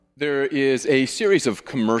There is a series of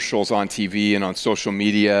commercials on TV and on social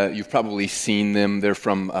media. You've probably seen them. They're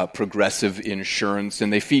from Progressive Insurance,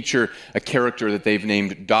 and they feature a character that they've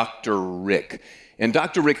named Dr. Rick. And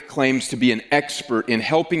Dr. Rick claims to be an expert in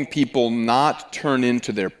helping people not turn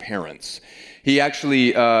into their parents. He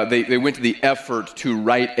actually, they went to the effort to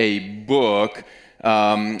write a book,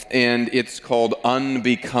 and it's called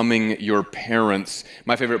Unbecoming Your Parents.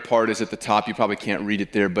 My favorite part is at the top. You probably can't read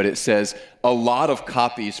it there, but it says, a lot of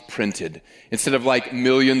copies printed. Instead of like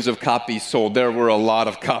millions of copies sold, there were a lot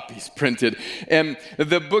of copies printed. And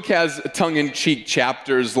the book has tongue-in-cheek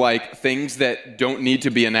chapters like things that don't need to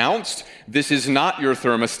be announced, this is not your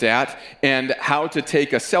thermostat, and how to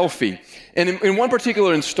take a selfie. And in one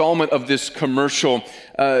particular installment of this commercial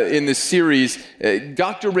in this series,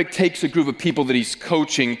 Dr. Rick takes a group of people that he's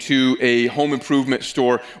coaching to a home improvement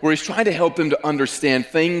store where he's trying to help them to understand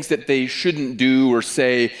things that they shouldn't do or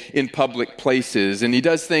say in public places. And he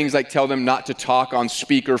does things like tell them not to talk on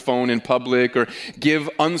speakerphone in public or give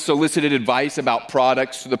unsolicited advice about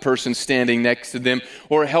products to the person standing next to them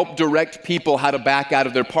or help direct people how to back out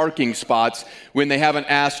of their parking spots when they haven't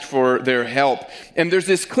asked for their help. And there's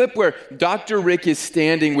this clip where Dr. Rick is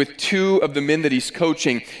standing with two of the men that he's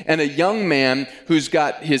coaching, and a young man who's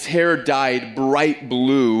got his hair dyed bright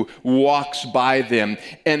blue walks by them.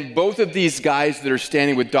 And both of these guys that are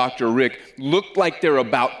standing with Dr. Rick look like they're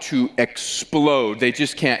about to explode. They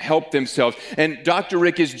just can't help themselves. And Dr.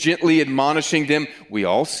 Rick is gently admonishing them, we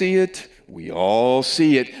all see it. We all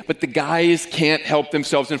see it, but the guys can't help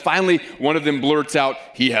themselves. And finally, one of them blurts out,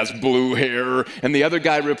 he has blue hair. And the other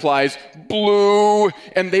guy replies, blue.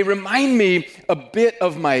 And they remind me a bit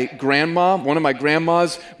of my grandma, one of my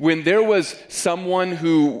grandmas, when there was someone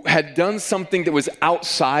who had done something that was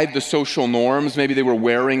outside the social norms. Maybe they were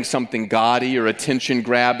wearing something gaudy or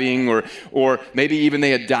attention-grabbing, or maybe even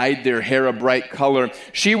they had dyed their hair a bright color.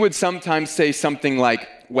 She would sometimes say something like,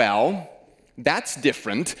 well, that's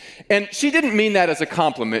different. And she didn't mean that as a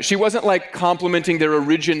compliment. She wasn't like complimenting their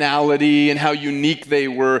originality and how unique they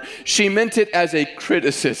were. She meant it as a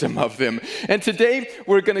criticism of them. And today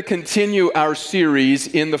we're going to continue our series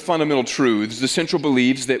in the fundamental truths, the central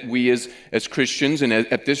beliefs that we as Christians and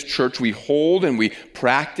at this church we hold and we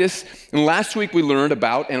practice. And last week we learned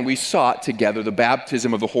about and we sought together the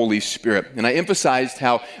baptism of the Holy Spirit. And I emphasized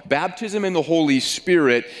how baptism in the Holy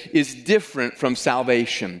Spirit is different from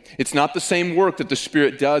salvation. It's not the same work that the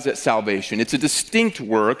Spirit does at salvation. It's a distinct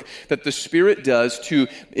work that the Spirit does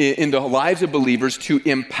in the lives of believers to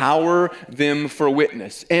empower them for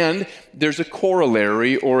witness. And there's a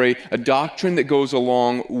corollary or a doctrine that goes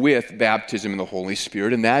along with baptism in the Holy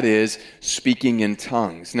Spirit, and that is speaking in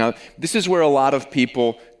tongues. Now, this is where a lot of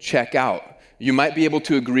people check out. You might be able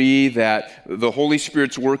to agree that the Holy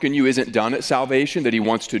Spirit's work in you isn't done at salvation, that He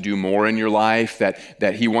wants to do more in your life,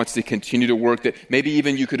 that He wants to continue to work, that maybe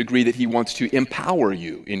even you could agree that He wants to empower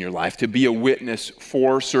you in your life to be a witness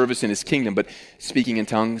for service in His kingdom. But speaking in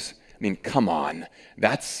tongues, I mean, come on.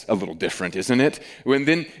 That's a little different, isn't it? When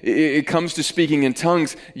then it comes to speaking in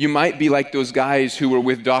tongues, you might be like those guys who were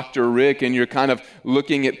with Dr. Rick and you're kind of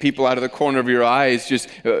looking at people out of the corner of your eyes, just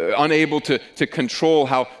unable to control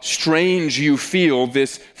how strange you feel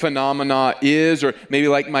this phenomena is. Or maybe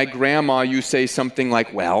like my grandma, you say something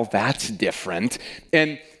like, well, that's different.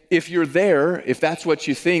 And if you're there, if that's what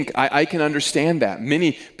you think, I can understand that.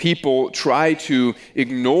 Many people try to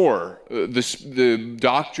ignore the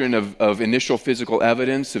doctrine of initial physical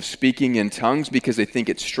evidence of speaking in tongues because they think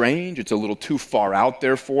it's strange. It's a little too far out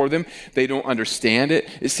there for them. They don't understand it.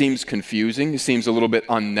 It seems confusing. It seems a little bit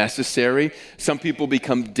unnecessary. Some people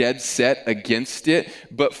become dead set against it.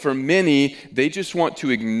 But for many, they just want to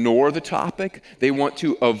ignore the topic. They want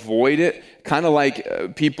to avoid it. Kind of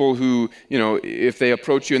like people who, if they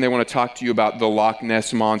approach you and they want to talk to you about the Loch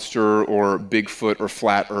Ness Monster or Bigfoot or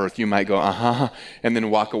flat Earth, you might go, and then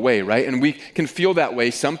walk away, right? And we can feel that way.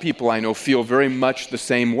 Some people I know feel very much the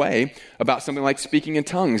same way about something like speaking in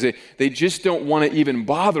tongues. They just don't want to even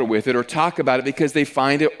bother with it or talk about it because they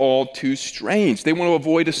find it all too strange. They want to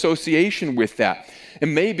avoid association with that.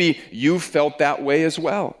 And maybe you've felt that way as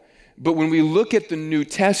well. But when we look at the New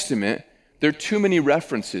Testament, there are too many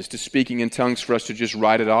references to speaking in tongues for us to just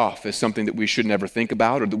write it off as something that we should never think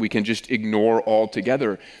about or that we can just ignore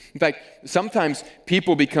altogether. In fact, sometimes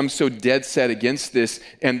people become so dead set against this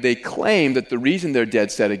and they claim that the reason they're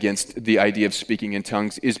dead set against the idea of speaking in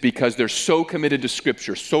tongues is because they're so committed to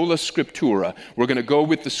Scripture, sola scriptura. We're going to go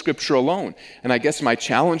with the Scripture alone. And I guess my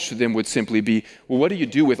challenge to them would simply be, well, what do you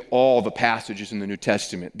do with all the passages in the New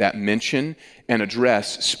Testament that mention and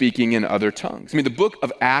address speaking in other tongues. I mean, the book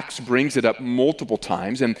of Acts brings it up multiple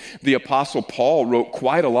times, and the Apostle Paul wrote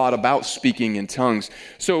quite a lot about speaking in tongues.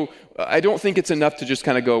 So I don't think it's enough to just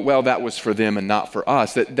kind of go, well, that was for them and not for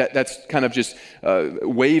us. That's kind of just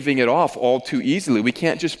waving it off all too easily. We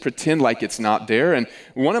can't just pretend like it's not there. And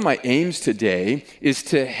one of my aims today is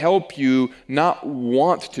to help you not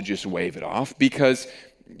want to just wave it off, because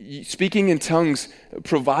speaking in tongues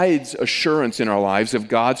provides assurance in our lives of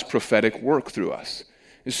God's prophetic work through us.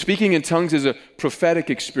 Speaking in tongues is a prophetic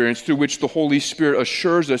experience through which the Holy Spirit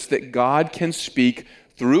assures us that God can speak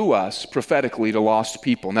through us prophetically to lost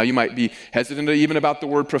people. Now, you might be hesitant even about the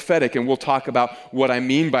word prophetic, and we'll talk about what I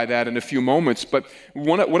mean by that in a few moments. But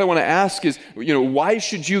what I want to ask is, why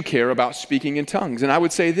should you care about speaking in tongues? And I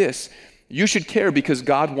would say this: you should care because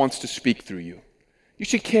God wants to speak through you. You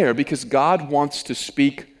should care because God wants to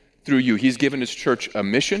speak through you. He's given His church a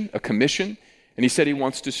mission, a commission, and He said He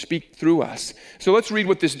wants to speak through us. So let's read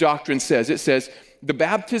what this doctrine says. It says, the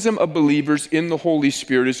baptism of believers in the Holy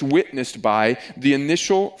Spirit is witnessed by the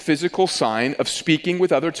initial physical sign of speaking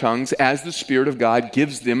with other tongues as the Spirit of God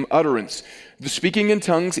gives them utterance. The speaking in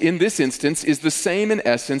tongues in this instance is the same in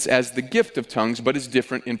essence as the gift of tongues, but is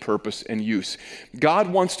different in purpose and use. God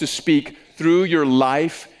wants to speak through your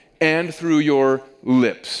life and through your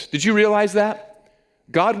lips. Did you realize that?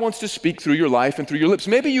 God wants to speak through your life and through your lips.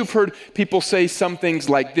 Maybe you've heard people say some things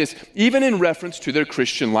like this, even in reference to their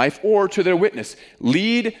Christian life or to their witness.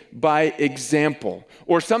 Lead by example.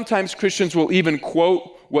 Or sometimes Christians will even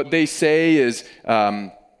quote what they say is,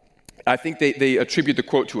 I think they attribute the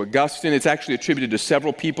quote to Augustine. It's actually attributed to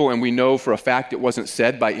several people, and we know for a fact it wasn't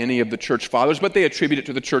said by any of the church fathers, but they attribute it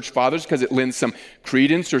to the church fathers because it lends some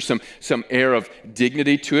credence or some air of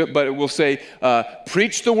dignity to it. But it will say,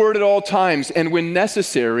 preach the word at all times, and when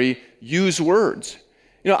necessary, use words.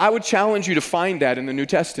 I would challenge you to find that in the New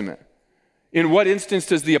Testament. In what instance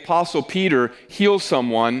does the Apostle Peter heal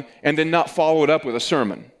someone and then not follow it up with a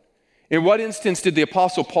sermon? In what instance did the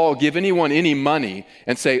Apostle Paul give anyone any money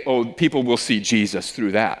and say, oh, people will see Jesus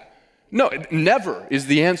through that? No, never is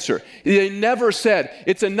the answer. They never said,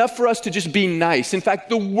 it's enough for us to just be nice. In fact,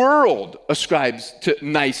 the world ascribes to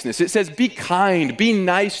niceness. It says, be kind, be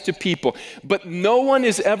nice to people. But no one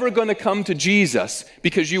is ever going to come to Jesus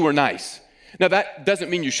because you were nice. Now, that doesn't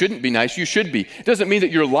mean you shouldn't be nice. You should be. It doesn't mean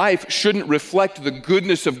that your life shouldn't reflect the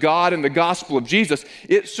goodness of God and the gospel of Jesus.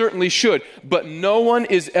 It certainly should. But no one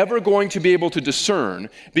is ever going to be able to discern,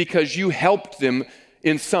 because you helped them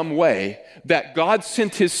in some way, that God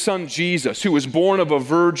sent His Son Jesus, who was born of a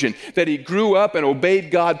virgin, that He grew up and obeyed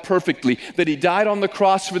God perfectly, that He died on the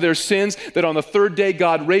cross for their sins, that on the third day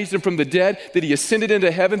God raised Him from the dead, that He ascended into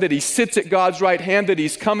heaven, that He sits at God's right hand, that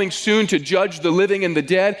He's coming soon to judge the living and the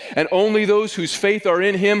dead, and only those whose faith are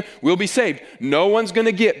in Him will be saved. No one's going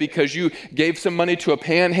to get, because you gave some money to a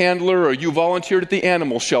panhandler or you volunteered at the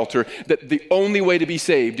animal shelter, that the only way to be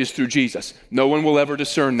saved is through Jesus. No one will ever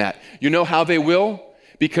discern that. You know how they will?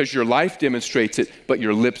 Because your life demonstrates it, but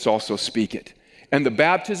your lips also speak it. And the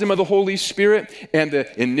baptism of the Holy Spirit and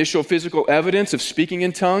the initial physical evidence of speaking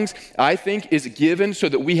in tongues, I think, is given so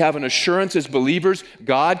that we have an assurance as believers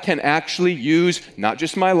God can actually use not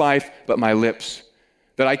just my life, but my lips.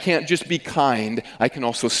 That I can't just be kind, I can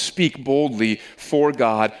also speak boldly for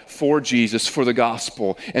God, for Jesus, for the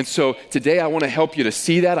gospel. And so today I want to help you to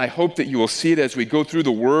see that. I hope that you will see it as we go through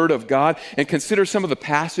the Word of God and consider some of the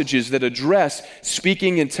passages that address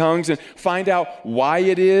speaking in tongues and find out why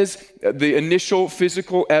it is the initial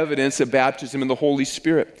physical evidence of baptism in the Holy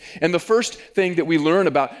Spirit. And the first thing that we learn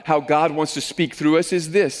about how God wants to speak through us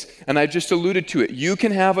is this, and I just alluded to it. You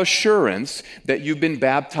can have assurance that you've been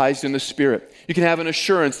baptized in the Spirit. You can have an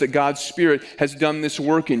assurance that God's Spirit has done this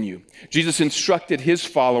work in you. Jesus instructed His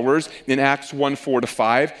followers in Acts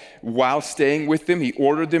 1:4-5, while staying with them, He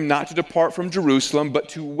ordered them not to depart from Jerusalem, but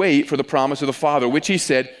to wait for the promise of the Father, which He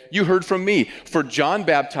said, you heard from me. For John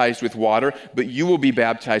baptized with water, but you will be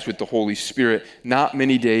baptized with the Holy Spirit not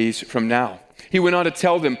many days from now. He went on to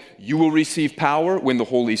tell them, you will receive power when the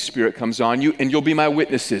Holy Spirit comes on you, and you'll be my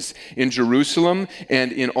witnesses in Jerusalem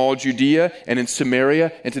and in all Judea and in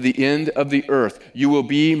Samaria and to the end of the earth. You will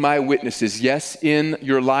be my witnesses, yes, in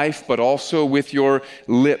your life, but also with your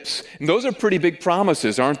lips. And those are pretty big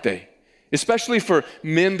promises, aren't they? Especially for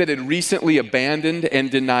men that had recently abandoned and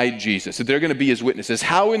denied Jesus, that they're going to be His witnesses.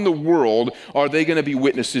 How in the world are they going to be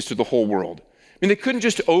witnesses to the whole world? I mean, they couldn't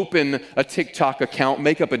just open a TikTok account,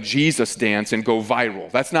 make up a Jesus dance, and go viral.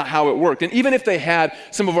 That's not how it worked. And even if they had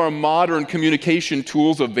some of our modern communication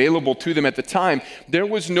tools available to them at the time, there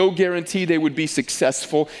was no guarantee they would be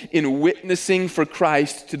successful in witnessing for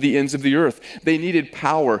Christ to the ends of the earth. They needed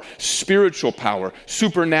power, spiritual power,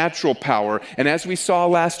 supernatural power. And as we saw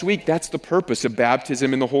last week, that's the purpose of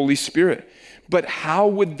baptism in the Holy Spirit. But how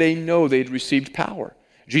would they know they'd received power?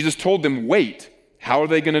 Jesus told them, wait. How are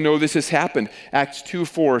they going to know this has happened? Acts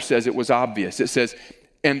 2:4 says it was obvious. It says,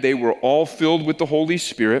 and they were all filled with the Holy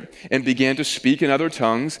Spirit and began to speak in other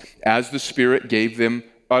tongues as the Spirit gave them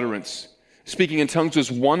utterance. Speaking in tongues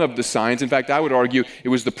was one of the signs. In fact, I would argue it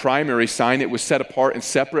was the primary sign. It was set apart and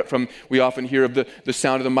separate from, we often hear of the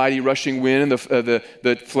sound of the mighty rushing wind and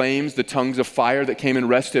the flames, the tongues of fire that came and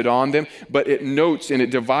rested on them. But it notes and it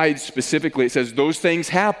divides specifically. It says those things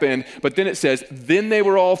happened, but then it says, then they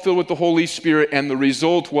were all filled with the Holy Spirit, and the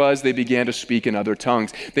result was they began to speak in other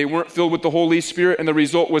tongues. They weren't filled with the Holy Spirit, and the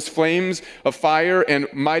result was flames of fire and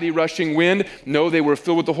mighty rushing wind. No, they were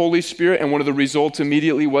filled with the Holy Spirit, and one of the results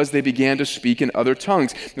immediately was they began to speak in other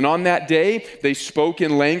tongues. And on that day, they spoke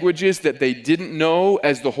in languages that they didn't know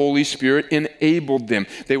as the Holy Spirit enabled them.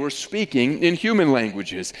 They were speaking in human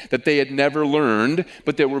languages that they had never learned,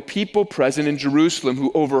 but there were people present in Jerusalem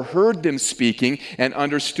who overheard them speaking and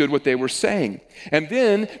understood what they were saying. And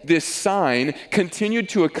then this sign continued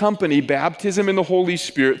to accompany baptism in the Holy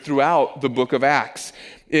Spirit throughout the book of Acts,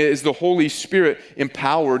 as the Holy Spirit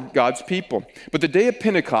empowered God's people. But the day of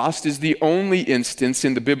Pentecost is the only instance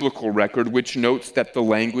in the biblical record which notes that the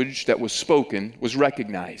language that was spoken was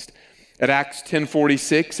recognized. At Acts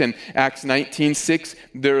 10:46 and Acts 19:6,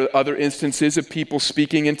 there are other instances of people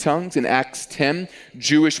speaking in tongues. In Acts 10,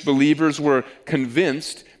 Jewish believers were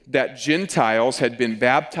convinced that Gentiles had been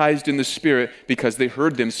baptized in the Spirit because they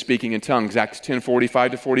heard them speaking in tongues. Acts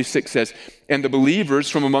 10:45-46 says, and the believers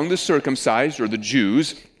from among the circumcised, or the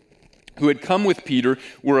Jews, who had come with Peter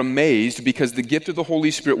were amazed because the gift of the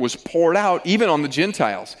Holy Spirit was poured out even on the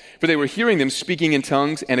Gentiles, for they were hearing them speaking in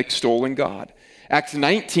tongues and extolling God. Acts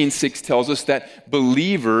 19:6 tells us that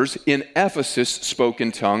believers in Ephesus spoke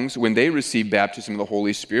in tongues when they received baptism of the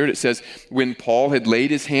Holy Spirit. It says, when Paul had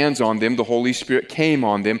laid his hands on them, the Holy Spirit came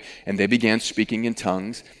on them, and they began speaking in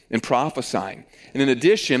tongues and prophesying. And in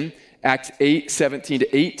addition, Acts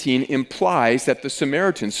 8:17-18 implies that the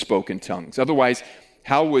Samaritans spoke in tongues. Otherwise,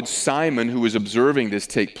 how would Simon, who was observing this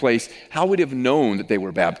take place, how would he have known that they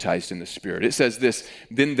were baptized in the Spirit? It says this,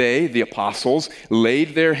 then they, the apostles,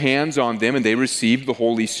 laid their hands on them and they received the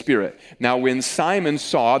Holy Spirit. Now when Simon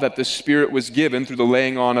saw that the Spirit was given through the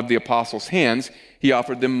laying on of the apostles' hands, he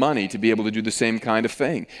offered them money to be able to do the same kind of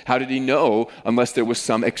thing. How did he know unless there was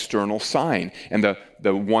some external sign? And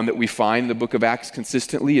the one that we find in the book of Acts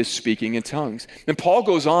consistently is speaking in tongues. And Paul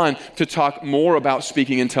goes on to talk more about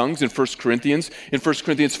speaking in tongues in 1 Corinthians. In 1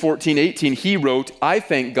 Corinthians 14:18, he wrote, I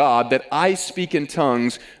thank God that I speak in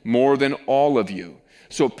tongues more than all of you.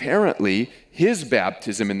 So apparently, his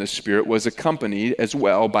baptism in the Spirit was accompanied as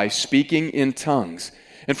well by speaking in tongues.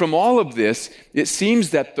 And from all of this, it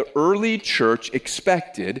seems that the early church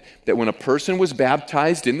expected that when a person was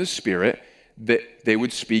baptized in the Spirit, that they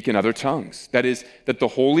would speak in other tongues. That is, that the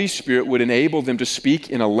Holy Spirit would enable them to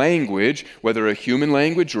speak in a language, whether a human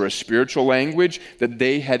language or a spiritual language, that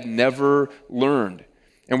they had never learned.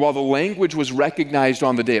 And while the language was recognized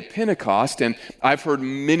on the day of Pentecost, and I've heard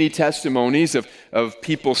many testimonies of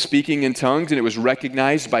people speaking in tongues, and it was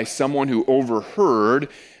recognized by someone who overheard,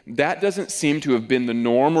 that doesn't seem to have been the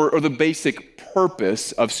norm or the basic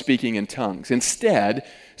purpose of speaking in tongues. Instead,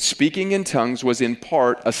 speaking in tongues was in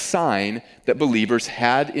part a sign that believers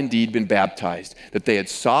had indeed been baptized, that they had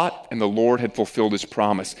sought and the Lord had fulfilled his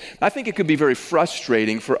promise. I think it could be very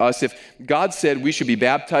frustrating for us if God said we should be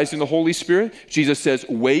baptized in the Holy Spirit. Jesus says,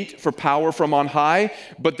 wait for power from on high,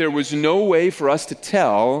 but there was no way for us to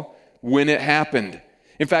tell when it happened.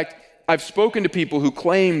 In fact, I've spoken to people who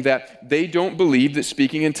claim that they don't believe that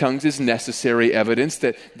speaking in tongues is necessary evidence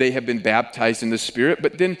that they have been baptized in the Spirit,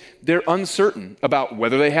 but then they're uncertain about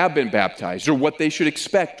whether they have been baptized or what they should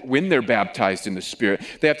expect when they're baptized in the Spirit.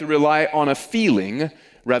 They have to rely on a feeling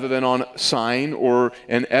rather than on sign or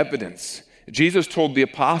an evidence. Jesus told the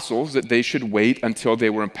apostles that they should wait until they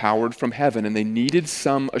were empowered from heaven, and they needed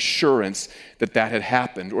some assurance that that had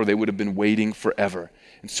happened, or they would have been waiting forever.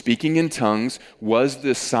 And speaking in tongues was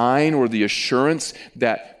the sign or the assurance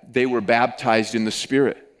that they were baptized in the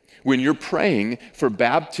Spirit. When you're praying for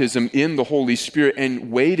baptism in the Holy Spirit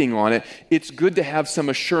and waiting on it, it's good to have some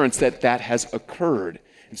assurance that that has occurred.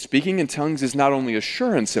 And speaking in tongues is not only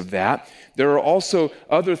assurance of that, there are also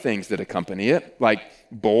other things that accompany it, like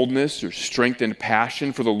boldness or strength and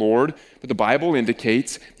passion for the Lord. But the Bible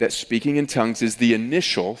indicates that speaking in tongues is the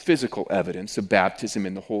initial physical evidence of baptism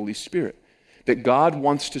in the Holy Spirit, that God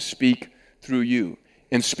wants to speak through you.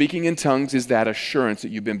 And speaking in tongues is that assurance that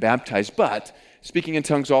you've been baptized. But speaking in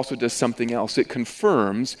tongues also does something else. It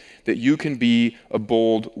confirms that you can be a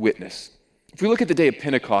bold witness. If we look at the day of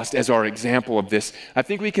Pentecost as our example of this, I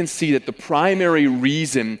think we can see that the primary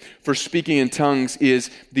reason for speaking in tongues is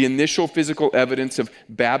the initial physical evidence of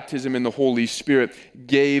baptism in the Holy Spirit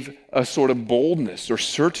gave a sort of boldness or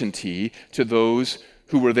certainty to those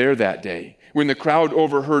who were there that day. When the crowd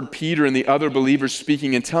overheard Peter and the other believers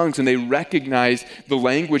speaking in tongues and they recognized the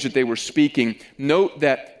language that they were speaking, note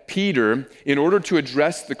that Peter, in order to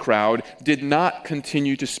address the crowd, did not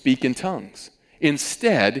continue to speak in tongues.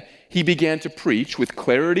 Instead, he began to preach with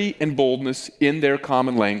clarity and boldness in their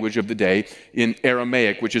common language of the day, in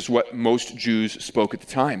Aramaic, which is what most Jews spoke at the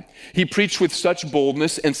time. He preached with such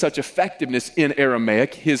boldness and such effectiveness in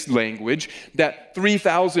Aramaic, his language, that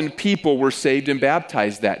 3,000 people were saved and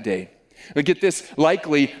baptized that day. Now get this,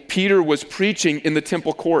 likely Peter was preaching in the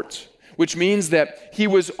temple courts, which means that he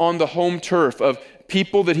was on the home turf of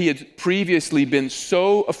people that he had previously been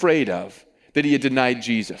so afraid of that he had denied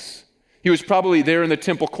Jesus. He was probably there in the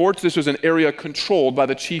temple courts. This was an area controlled by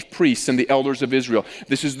the chief priests and the elders of Israel.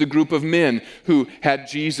 This is the group of men who had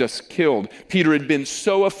Jesus killed. Peter had been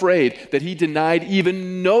so afraid that he denied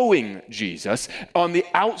even knowing Jesus on the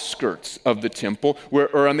outskirts of the temple,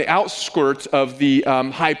 or on the outskirts of the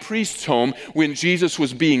high priest's home when Jesus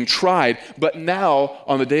was being tried. But now,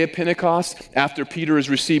 on the day of Pentecost, after Peter has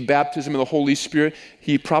received baptism of the Holy Spirit,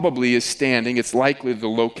 he probably is standing. It's likely the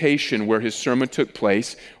location where his sermon took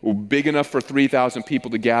place, big enough for 3,000 people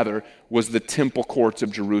to gather, was the temple courts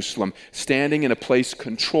of Jerusalem, standing in a place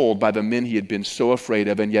controlled by the men he had been so afraid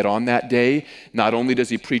of. And yet on that day, not only does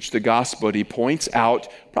he preach the gospel, but he points out,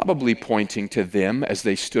 probably pointing to them as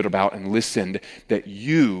they stood about and listened, that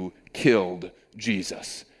you killed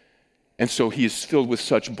Jesus. And so he is filled with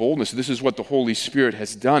such boldness. This is what the Holy Spirit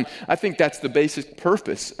has done. I think that's the basic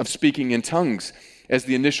purpose of speaking in tongues as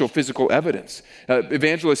the initial physical evidence.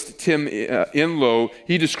 Evangelist Tim Inlow,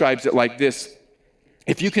 he describes it like this: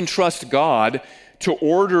 if you can trust God to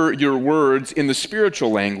order your words in the spiritual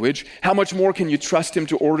language, how much more can you trust him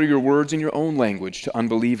to order your words in your own language to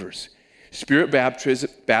unbelievers? Spirit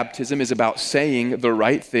baptism is about saying the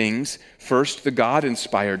right things, first the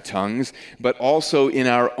God-inspired tongues, but also in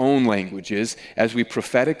our own languages as we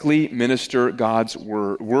prophetically minister God's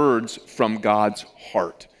words from God's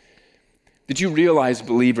heart. Did you realize,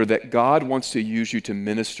 believer, that God wants to use you to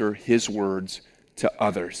minister his words to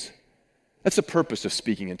others? That's the purpose of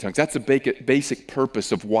speaking in tongues. That's the basic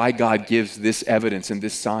purpose of why God gives this evidence and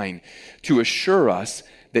this sign, to assure us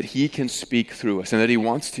that he can speak through us and that he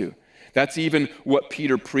wants to. That's even what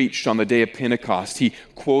Peter preached on the day of Pentecost. He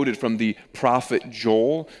quoted from the prophet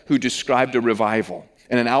Joel, who described a revival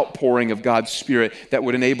and an outpouring of God's Spirit that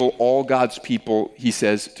would enable all God's people, he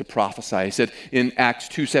says, to prophesy. He said in Acts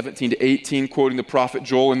 2:17-18, quoting the prophet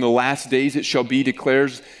Joel, "In the last days it shall be,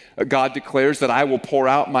 God declares, that I will pour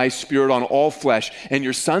out my Spirit on all flesh, and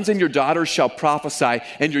your sons and your daughters shall prophesy,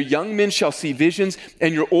 and your young men shall see visions,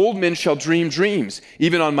 and your old men shall dream dreams.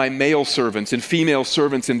 Even on my male servants and female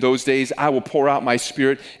servants in those days, I will pour out my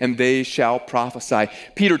Spirit, and they shall prophesy."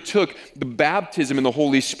 Peter took the baptism in the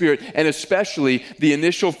Holy Spirit, and especially the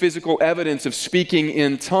initial physical evidence of speaking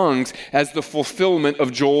in tongues, as the fulfillment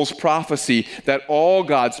of Joel's prophecy that all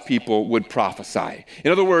God's people would prophesy.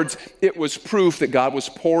 In other words, it was proof that God was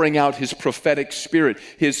pouring out his prophetic spirit,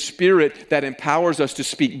 his spirit that empowers us to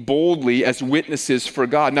speak boldly as witnesses for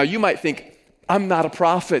God. Now you might think, I'm not a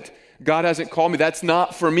prophet. God hasn't called me. That's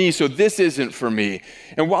not for me, so this isn't for me.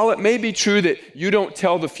 And while it may be true that you don't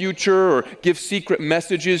tell the future or give secret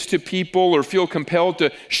messages to people or feel compelled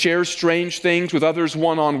to share strange things with others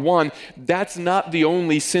one-on-one, that's not the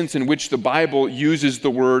only sense in which the Bible uses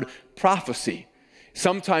the word prophecy.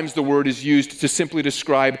 Sometimes the word is used to simply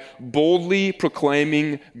describe boldly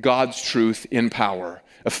proclaiming God's truth in power,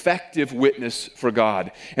 effective witness for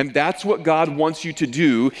God. And that's what God wants you to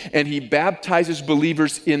do, and he baptizes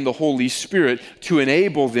believers in the Holy Spirit to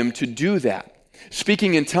enable them to do that.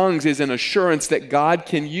 Speaking in tongues is an assurance that God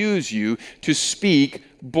can use you to speak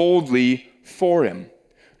boldly for him.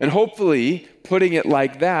 And hopefully, putting it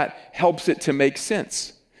like that helps it to make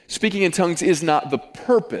sense. Speaking in tongues is not the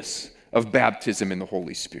purpose of baptism in the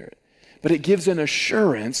Holy Spirit, but it gives an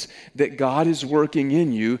assurance that God is working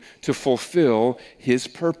in you to fulfill his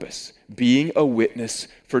purpose, being a witness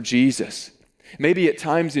for Jesus. Maybe at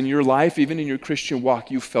times in your life, even in your Christian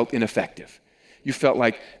walk, you felt ineffective. You felt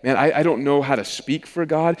like, man, I don't know how to speak for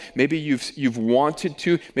God. Maybe you've wanted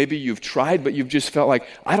to. Maybe you've tried, but you've just felt like,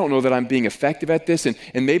 I don't know that I'm being effective at this. And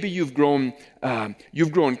maybe you've grown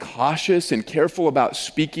cautious and careful about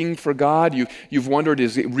speaking for God. You've wondered,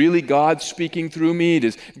 is it really God speaking through me?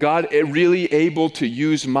 Is God really able to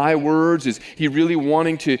use my words? Is he really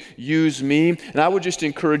wanting to use me? And I would just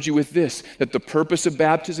encourage you with this, that the purpose of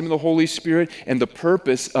baptism in the Holy Spirit and the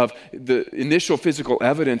purpose of the initial physical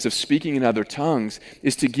evidence of speaking in other tongues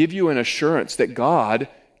is to give you an assurance that God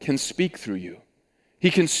can speak through you. He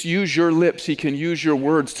can use your lips, he can use your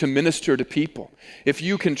words to minister to people. If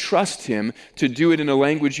you can trust him to do it in a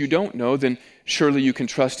language you don't know, then surely you can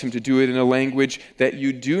trust him to do it in a language that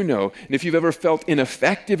you do know. And if you've ever felt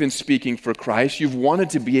ineffective in speaking for Christ, you've wanted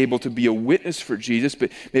to be able to be a witness for Jesus,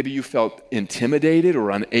 but maybe you felt intimidated or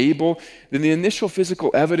unable, then the initial physical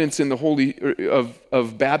evidence in the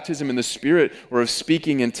of baptism in the Spirit or of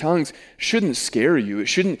speaking in tongues shouldn't scare you. It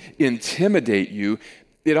shouldn't intimidate you.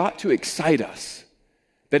 It ought to excite us.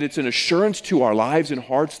 That it's an assurance to our lives and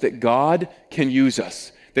hearts that God can use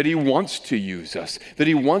us, that he wants to use us, that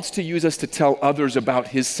he wants to use us to tell others about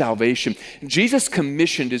his salvation. Jesus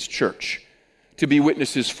commissioned his church to be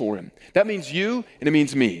witnesses for him. That means you and it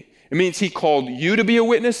means me. It means he called you to be a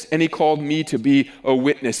witness and he called me to be a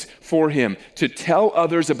witness for him, to tell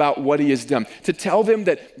others about what he has done, to tell them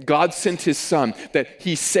that God sent his son, that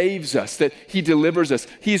he saves us, that he delivers us.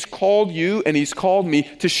 He's called you and he's called me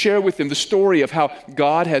to share with them the story of how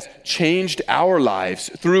God has changed our lives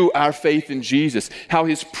through our faith in Jesus, how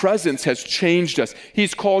his presence has changed us.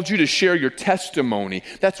 He's called you to share your testimony.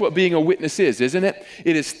 That's what being a witness is, isn't it?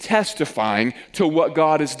 It is testifying to what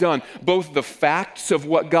God has done, both the facts of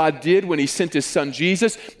what God did when he sent his son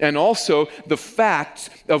Jesus, and also the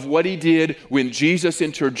facts of what he did when Jesus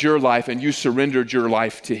entered your life and you surrendered your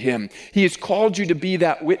life to him. He has called you to be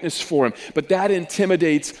that witness for him, but that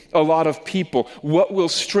intimidates a lot of people. What will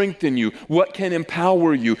strengthen you? What can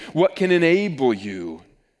empower you? What can enable you?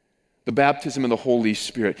 The baptism of the Holy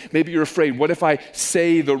Spirit. Maybe you're afraid, what if I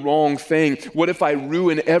say the wrong thing? What if I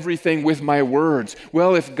ruin everything with my words?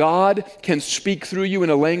 Well, if God can speak through you in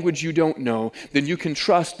a language you don't know, then you can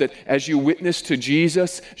trust that as you witness to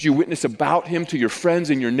Jesus, as you witness about him to your friends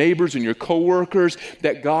and your neighbors and your coworkers,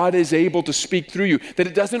 that God is able to speak through you, that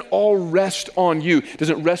it doesn't all rest on you. It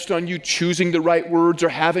doesn't rest on you choosing the right words or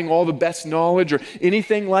having all the best knowledge or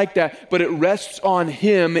anything like that, but it rests on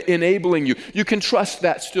him enabling you. You can trust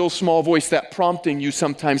that still small voice, that prompting you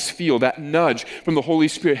sometimes feel, that nudge from the Holy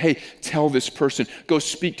Spirit. Hey, tell this person, go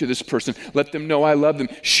speak to this person, let them know I love them,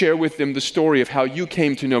 share with them the story of how you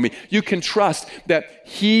came to know me. You can trust that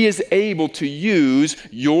he is able to use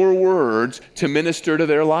your words to minister to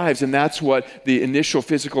their lives, and that's what the initial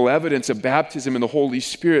physical evidence of baptism in the Holy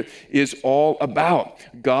Spirit is all about.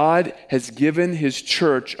 God has given his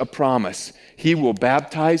church a promise. He will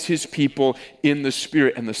baptize his people in the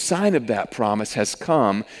Spirit, and the sign of that promise has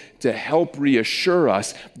come to help reassure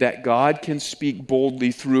us that God can speak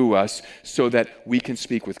boldly through us so that we can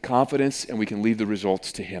speak with confidence and we can leave the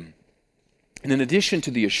results to him. And in addition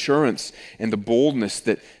to the assurance and the boldness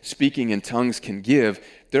that speaking in tongues can give,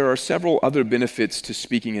 there are several other benefits to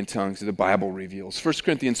speaking in tongues that the Bible reveals. 1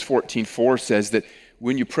 Corinthians 14:4 says that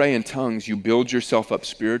when you pray in tongues, you build yourself up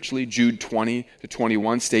spiritually. Jude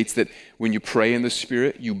 20-21 states that when you pray in the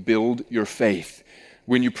Spirit, you build your faith.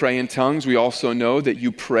 When you pray in tongues, we also know that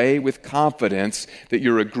you pray with confidence that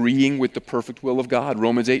you're agreeing with the perfect will of God.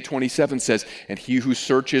 Romans 8:27 says, and he who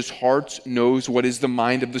searches hearts knows what is the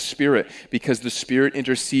mind of the Spirit, because the Spirit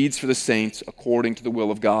intercedes for the saints according to the will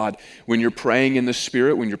of God. When you're praying in the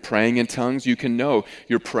Spirit, when you're praying in tongues, you can know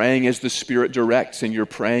you're praying as the Spirit directs, and you're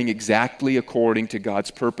praying exactly according to God's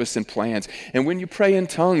purpose and plans. And when you pray in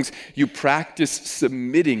tongues, you practice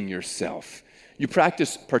submitting yourself. You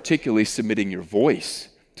practice particularly submitting your voice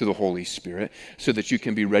to the Holy Spirit so that you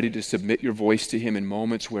can be ready to submit your voice to him in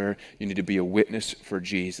moments where you need to be a witness for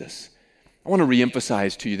Jesus. I want to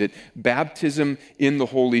reemphasize to you that baptism in the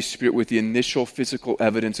Holy Spirit with the initial physical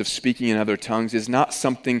evidence of speaking in other tongues is not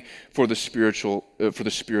something for the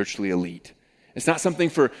spiritually elite. It's not something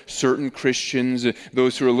for certain Christians,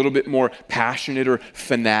 those who are a little bit more passionate or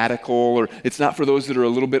fanatical, or it's not for those that are a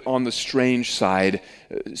little bit on the strange side.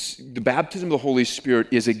 The baptism of the Holy Spirit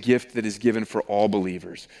is a gift that is given for all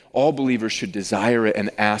believers. All believers should desire it and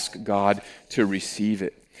ask God to receive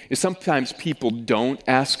it. is sometimes people don't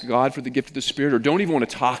ask God for the gift of the Spirit or don't even want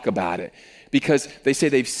to talk about it because they say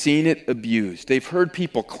they've seen it abused. They've heard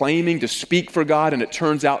people claiming to speak for God, and it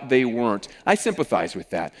turns out they weren't. I sympathize with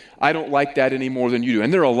that. I don't like that any more than you do.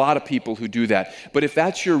 And there are a lot of people who do that. But if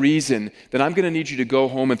that's your reason, then I'm going to need you to go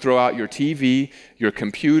home and throw out your TV, your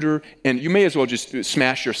computer, and you may as well just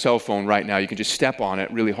smash your cell phone right now. You can just step on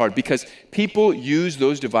it really hard because people use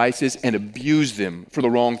those devices and abuse them for the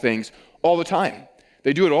wrong things all the time.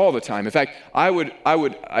 They do it all the time. In fact,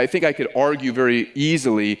 I think I could argue very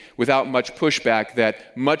easily without much pushback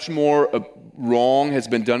that much more wrong has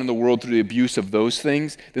been done in the world through the abuse of those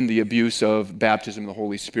things than the abuse of baptism in the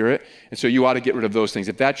Holy Spirit. And so you ought to get rid of those things.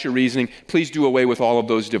 If that's your reasoning, please do away with all of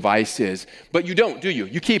those devices. But you don't, do you?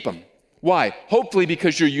 You keep them. Why? Hopefully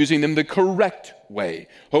because you're using them the correct way.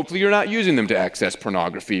 Hopefully you're not using them to access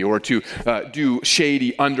pornography or to do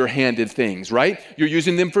shady, underhanded things, right? You're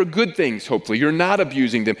using them for good things, hopefully. You're not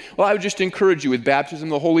abusing them. Well, I would just encourage you with baptism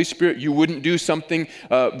of the Holy Spirit, you wouldn't do something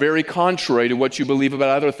very contrary to what you believe about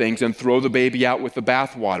other things and throw the baby out with the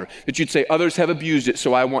bathwater. That you'd say, others have abused it,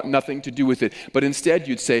 so I want nothing to do with it. But instead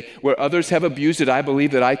you'd say, where others have abused it, I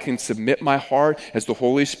believe that I can submit my heart as the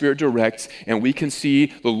Holy Spirit directs, and we can see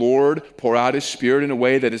the Lord pour out His Spirit in a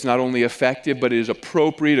way that is not only effective, but is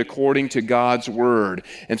appropriate according to God's word.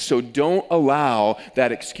 And so don't allow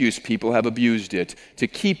that excuse, people have abused it, to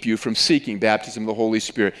keep you from seeking baptism of the Holy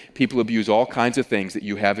Spirit. People abuse all kinds of things that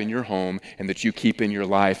you have in your home and that you keep in your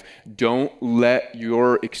life. Don't let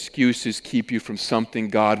your excuses keep you from something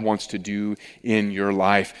God wants to do in your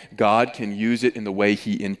life. God can use it in the way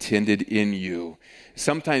He intended in you.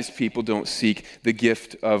 Sometimes people don't seek the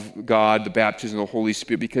gift of God, the baptism of the Holy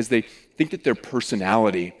Spirit, because they think that their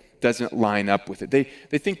personality doesn't line up with it.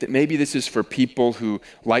 They think that maybe this is for people who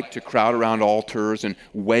like to crowd around altars and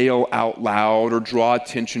wail out loud or draw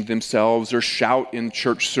attention to themselves or shout in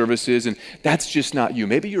church services, and that's just not you.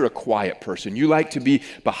 Maybe you're a quiet person. You like to be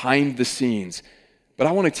behind the scenes. But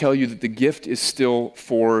I want to tell you that the gift is still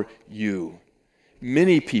for you.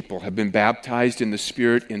 Many people have been baptized in the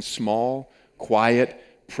Spirit in small, quiet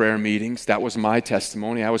prayer meetings. That was my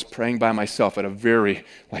testimony. I was praying by myself at a very,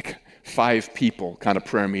 5 people kind of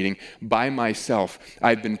prayer meeting by myself.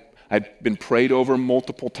 I'd been prayed over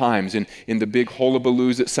multiple times in the big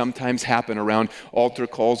hullabaloos that sometimes happen around altar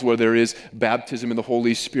calls where there is baptism in the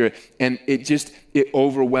Holy Spirit. And it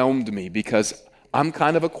overwhelmed me because I'm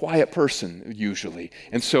kind of a quiet person usually.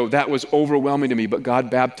 And so that was overwhelming to me, but God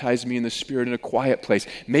baptized me in the Spirit in a quiet place.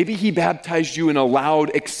 Maybe He baptized you in a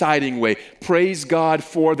loud, exciting way. Praise God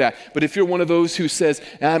for that. But if you're one of those who says,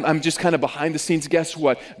 I'm just kind of behind the scenes, guess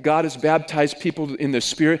what? God has baptized people in the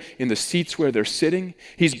Spirit in the seats where they're sitting.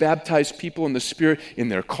 He's baptized people in the Spirit in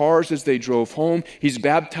their cars as they drove home. He's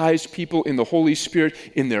baptized people in the Holy Spirit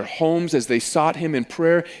in their homes as they sought Him in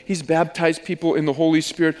prayer. He's baptized people in the Holy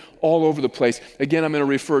Spirit all over the place. Again, I'm going to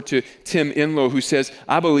refer to Tim Inlow, who says,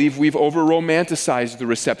 I believe we've over-romanticized the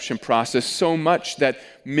reception process so much that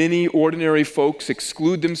many ordinary folks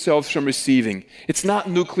exclude themselves from receiving. It's not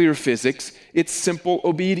nuclear physics. It's simple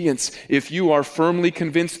obedience. If you are firmly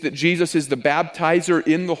convinced that Jesus is the baptizer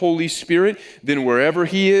in the Holy Spirit, then wherever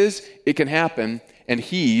He is, it can happen, and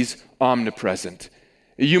He's omnipresent.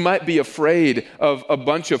 You might be afraid of a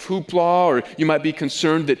bunch of hoopla, or you might be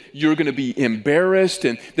concerned that you're going to be embarrassed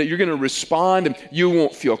and that you're going to respond and you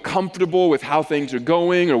won't feel comfortable with how things are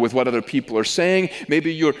going or with what other people are saying.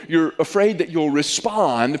 Maybe you're afraid that you'll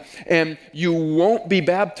respond and you won't be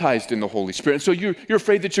baptized in the Holy Spirit. And so you're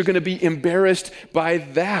afraid that you're going to be embarrassed by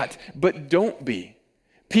that, but don't be.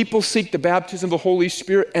 People seek the baptism of the Holy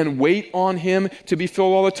Spirit and wait on Him to be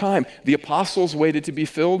filled all the time. The apostles waited to be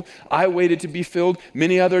filled. I waited to be filled.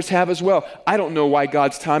 Many others have as well. I don't know why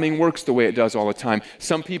God's timing works the way it does all the time.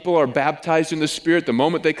 Some people are baptized in the Spirit the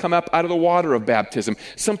moment they come up out of the water of baptism.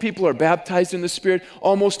 Some people are baptized in the Spirit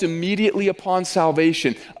almost immediately upon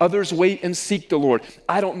salvation. Others wait and seek the Lord.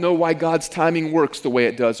 I don't know why God's timing works the way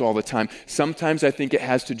it does all the time. Sometimes I think it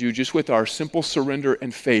has to do just with our simple surrender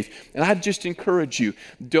and faith. And I'd just encourage you,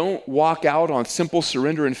 don't walk out on simple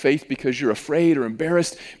surrender and faith because you're afraid or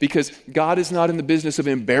embarrassed, because God is not in the business of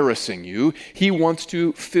embarrassing you. He wants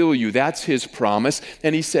to fill you. That's His promise,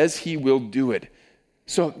 and He says He will do it.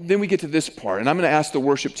 So then we get to this part, and I'm going to ask the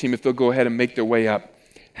worship team if they'll go ahead and make their way up.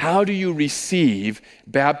 How do you receive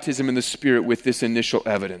baptism in the Spirit with this initial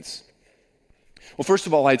evidence? Well, first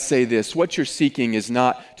of all, I'd say this. What you're seeking is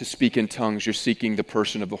not to speak in tongues. You're seeking the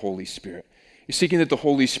person of the Holy Spirit. You're seeking that the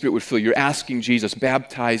Holy Spirit would fill you. You're asking Jesus,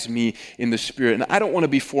 baptize me in the Spirit. And I don't want to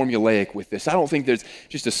be formulaic with this. I don't think there's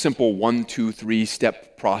just a simple 1, 2, 3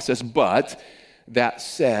 step process. But that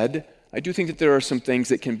said, I do think that there are some things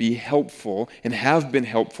that can be helpful and have been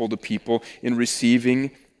helpful to people in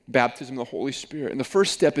receiving baptism of the Holy Spirit. And the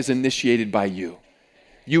first step is initiated by you.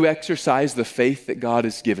 You exercise the faith that God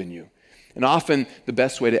has given you. And often the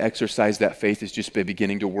best way to exercise that faith is just by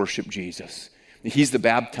beginning to worship Jesus. He's the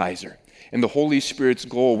baptizer. And the Holy Spirit's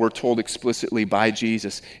goal, we're told explicitly by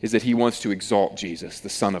Jesus, is that he wants to exalt Jesus, the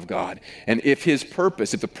Son of God. And if the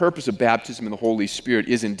purpose of baptism in the Holy Spirit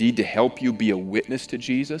is indeed to help you be a witness to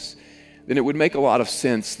Jesus, then it would make a lot of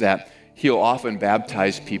sense that he'll often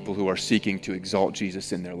baptize people who are seeking to exalt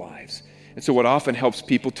Jesus in their lives. And so what often helps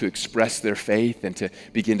people to express their faith and to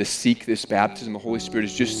begin to seek this baptism of the Holy Spirit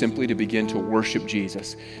is just simply to begin to worship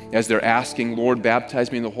Jesus. As they're asking, Lord, baptize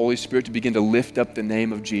me in the Holy Spirit, to begin to lift up the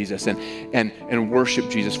name of Jesus and worship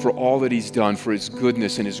Jesus for all that he's done, for his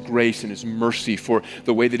goodness and his grace and his mercy, for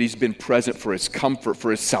the way that he's been present, for his comfort,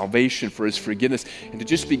 for his salvation, for his forgiveness, and to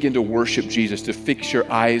just begin to worship Jesus, to fix your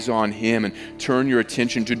eyes on him and turn your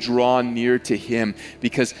attention, to draw near to him,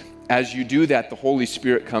 because as you do that, the Holy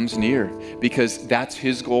Spirit comes near, because that's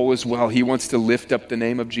his goal as well. He wants to lift up the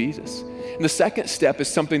name of Jesus. And the second step is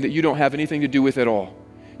something that you don't have anything to do with at all.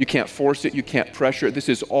 You can't force it. You can't pressure it. This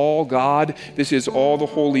is all God. This is all the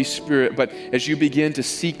Holy Spirit. But as you begin to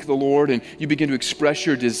seek the Lord and you begin to express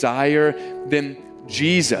your desire, then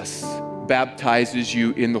Jesus baptizes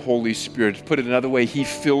you in the Holy Spirit. To put it another way, he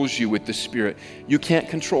fills you with the Spirit. You can't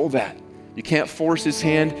control that. You can't force his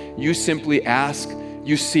hand. You simply ask,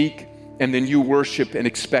 you seek, and then you worship and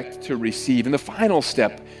expect to receive. And the final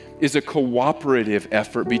step is a cooperative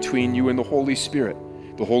effort between you and the Holy Spirit.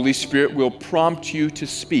 The Holy Spirit will prompt you to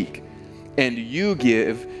speak, and you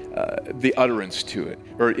give the utterance to it.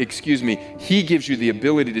 He gives you the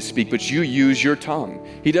ability to speak, but you use your tongue.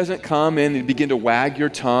 He doesn't come in and begin to wag your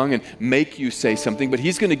tongue and make you say something, but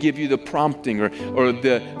he's going to give you the prompting or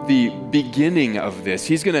the beginning of this.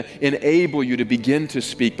 He's going to enable you to begin to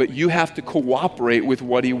speak, but you have to cooperate with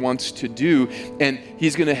what he wants to do, and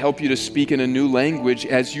he's going to help you to speak in a new language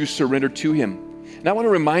as you surrender to him. And I want to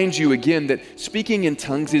remind you again that speaking in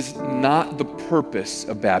tongues is not the purpose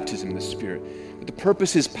of baptism in the Spirit. But the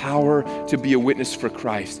purpose is power to be a witness for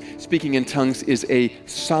Christ. Speaking in tongues is a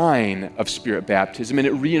sign of Spirit baptism, and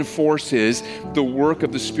it reinforces the work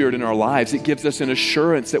of the Spirit in our lives. It gives us an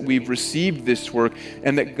assurance that we've received this work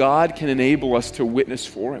and that God can enable us to witness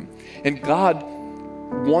for him. And God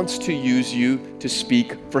wants to use you to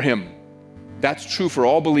speak for him. That's true for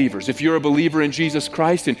all believers. If you're a believer in Jesus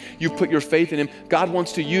Christ and you've put your faith in him, God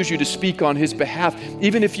wants to use you to speak on his behalf.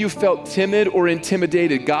 Even if you felt timid or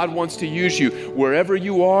intimidated, God wants to use you wherever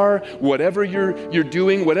you are, whatever you're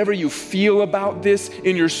doing, whatever you feel about this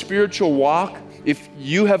in your spiritual walk. If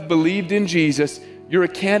you have believed in Jesus, you're a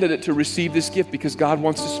candidate to receive this gift because God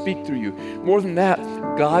wants to speak through you. More than that,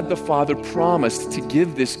 God the Father promised to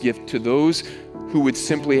give this gift to those who would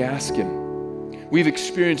simply ask him. We've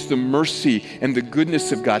experienced the mercy and the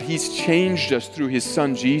goodness of God. He's changed us through his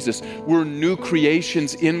Son, Jesus. We're new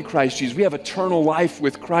creations in Christ Jesus. We have eternal life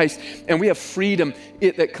with Christ, and we have freedom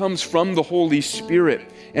that comes from the Holy Spirit.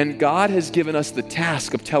 And God has given us the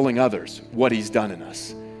task of telling others what he's done in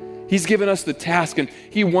us. He's given us the task, and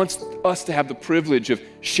he wants us to have the privilege of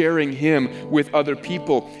sharing him with other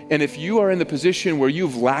people. And if you are in the position where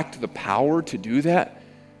you've lacked the power to do that,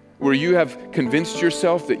 where you have convinced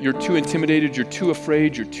yourself that you're too intimidated, you're too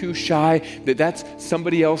afraid, you're too shy, that that's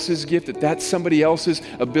somebody else's gift, that that's somebody else's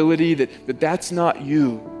ability, that that's not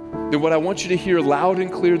you, then what I want you to hear loud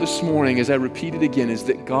and clear this morning, as I repeat it again, is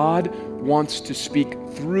that God wants to speak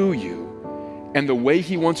through you. And the way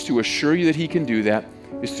he wants to assure you that he can do that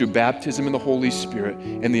is through baptism in the Holy Spirit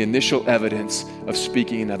and the initial evidence of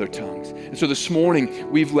speaking in other tongues. And so this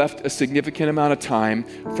morning, we've left a significant amount of time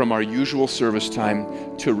from our usual service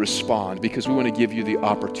time to respond, because we want to give you the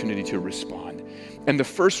opportunity to respond. And the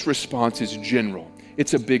first response is general.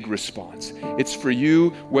 It's a big response. It's for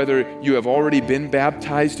you, whether you have already been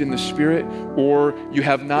baptized in the Spirit or you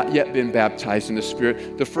have not yet been baptized in the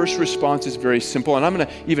Spirit. The first response is very simple. And I'm going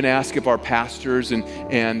to even ask if our pastors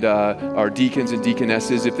and our deacons and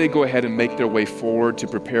deaconesses, if they go ahead and make their way forward to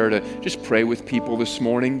prepare to just pray with people this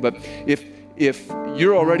morning. But if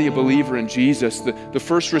you're already a believer in Jesus, the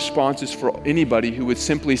first response is for anybody who would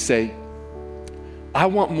simply say, I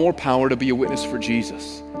want more power to be a witness for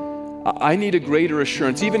Jesus. I need a greater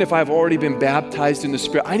assurance. Even if I've already been baptized in the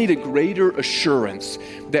Spirit, I need a greater assurance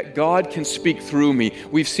that God can speak through me.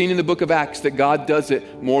 We've seen in the book of Acts that God does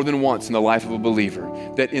it more than once in the life of a believer.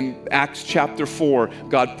 That in Acts chapter 4,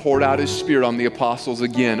 God poured out His Spirit on the apostles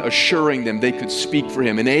again, assuring them they could speak for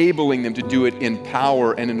Him, enabling them to do it in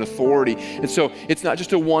power and in authority. And so it's not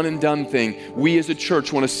just a one and done thing. We as a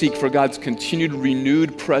church want to seek for God's continued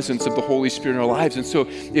renewed presence of the Holy Spirit in our lives. And so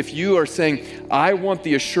if you are saying, I want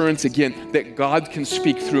the assurance again that God can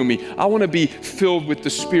speak through me, I want to be filled with the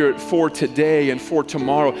Spirit for today and for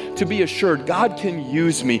tomorrow, to be assured God can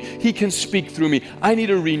use me, He can speak through me. I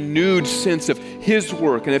need a renewed sense of His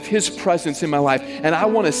work and of His presence in my life, and I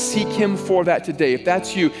want to seek Him for that today. If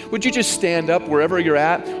that's you, would you just stand up wherever you're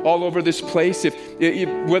at, all over this place? If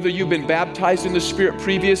whether you've been baptized in the Spirit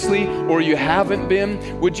previously or you haven't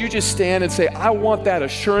been, would you just stand and say, I want that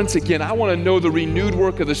assurance again. I want to know the renewed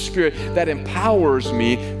work of the Spirit that empowers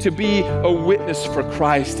me to be a witness for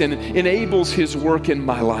Christ and enables His work in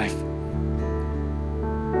my life.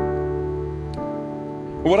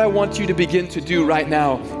 What I want you to begin to do right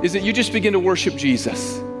now is that you just begin to worship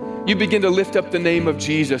Jesus. You begin to lift up the name of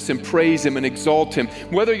Jesus and praise Him and exalt Him.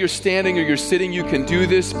 Whether you're standing or you're sitting, you can do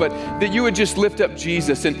this, but that you would just lift up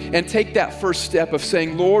Jesus and take that first step of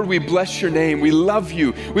saying, Lord, we bless Your name. We love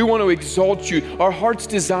You. We want to exalt You. Our heart's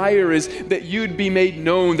desire is that You'd be made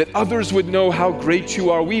known, that others would know how great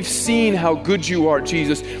You are. We've seen how good You are,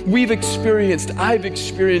 Jesus. I've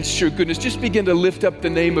experienced Your goodness. Just begin to lift up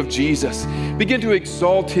the name of Jesus. Begin to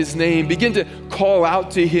exalt His name. Begin to call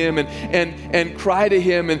out to Him and cry to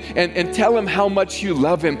Him and tell Him how much you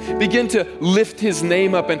love Him. Begin to lift His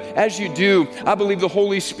name up. And as you do, I believe the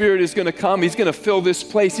Holy Spirit is going to come. He's going to fill this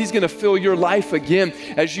place. He's going to fill your life again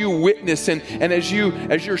as you witness and as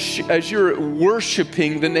you're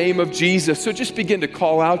worshiping the name of Jesus. So just begin to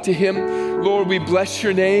call out to Him. Lord, we bless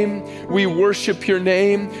Your name. We worship Your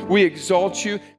name. We exalt You.